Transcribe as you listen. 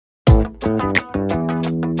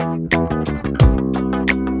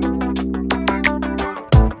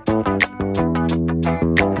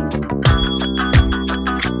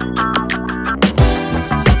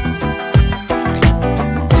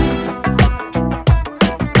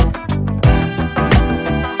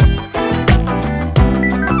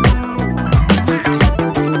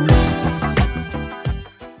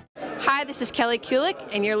Kelly Kulick,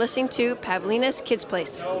 and you're listening to Pavlina's Kidz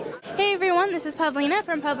Place. Hey everyone, this is Pavlina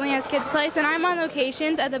from Pavlina's Kidz Place, and I'm on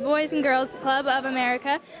locations at the Boys and Girls Club of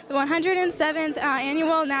America, the 107th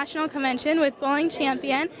Annual National Convention with bowling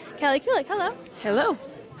champion Kelly Kulick. Hello. Hello.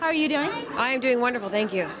 How are you doing? I am doing wonderful,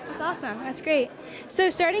 thank you. That's awesome. That's great.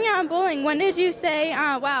 So starting out in bowling, when did you say,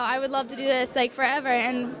 wow, I would love to do this like forever,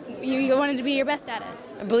 and you wanted to be your best at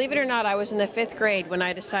it? Believe it or not, I was in the 5th grade when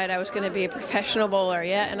I decided I was going to be a professional bowler,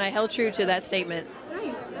 and I held true to that statement.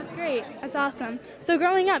 Nice. That's great. That's awesome. So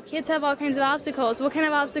growing up, kids have all kinds of obstacles. What kind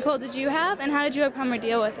of obstacle did you have, and how did you overcome or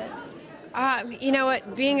deal with it? You know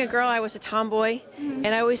what? Being a girl, I was a tomboy, and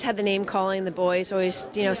I always had the name calling the boys, always,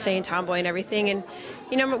 saying tomboy and everything. And,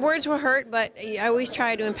 my words will hurt, but I always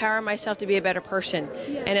tried to empower myself to be a better person.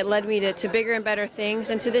 And it led me to bigger and better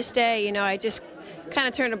things. And to this day, I just kind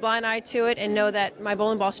of turned a blind eye to it and know that my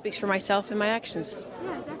bowling ball speaks for myself and my actions.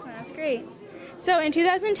 Yeah, definitely. That's great. So in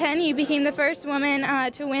 2010, you became the first woman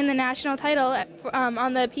to win the national title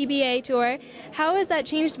on the PBA tour. How has that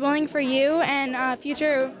changed bowling for you and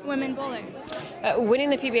future women bowlers? Winning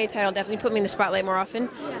the PBA title definitely put me in the spotlight more often.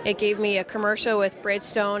 It gave me a commercial with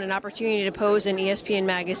Bridgestone, an opportunity to pose in ESPN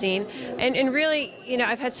magazine. And really,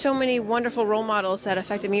 I've had so many wonderful role models that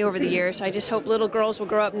affected me over the years. I just hope little girls will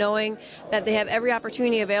grow up knowing that they have every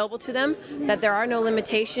opportunity available to them, that there are no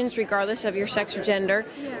limitations regardless of your sex or gender,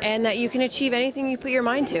 and that you can achieve anything you put your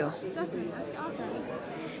mind to. Definitely. That's awesome.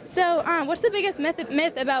 So what's the biggest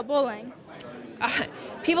myth about bowling?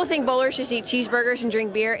 People think bowlers just eat cheeseburgers and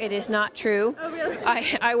drink beer. It is not true. Oh, really?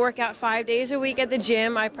 I work out 5 days a week at the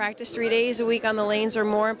gym. I practice 3 days a week on the lanes or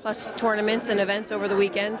more, plus tournaments and events over the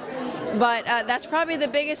weekends. But that's probably the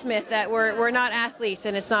biggest myth, that we're not athletes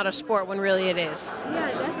and it's not a sport, when really it is. Yeah,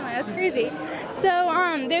 definitely. That's crazy.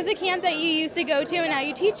 So there's a camp that you used to go to and now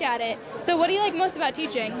you teach at it. So what do you like most about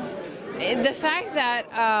teaching? The fact that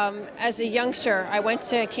as a youngster I went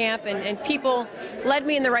to camp and people led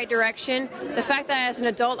me in the right direction, the fact that as an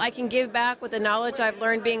adult I can give back with the knowledge I've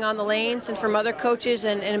learned being on the lanes and from other coaches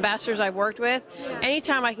and ambassadors I've worked with,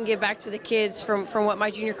 anytime I can give back to the kids from what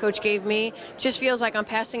my junior coach gave me, just feels like I'm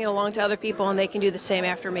passing it along to other people and they can do the same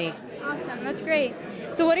after me. Awesome, that's great.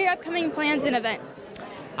 So what are your upcoming plans and events?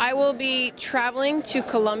 I will be traveling to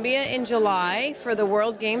Colombia in July for the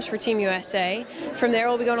World Games for Team USA. From there,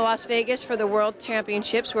 we'll be going to Las Vegas for the World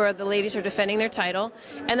Championships, where the ladies are defending their title.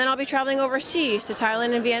 And then I'll be traveling overseas to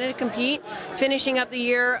Thailand and Vienna to compete, finishing up the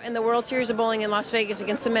year in the World Series of Bowling in Las Vegas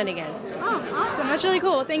against the men again. Oh, awesome. That's really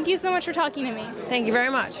cool. Thank you so much for talking to me. Thank you very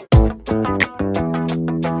much.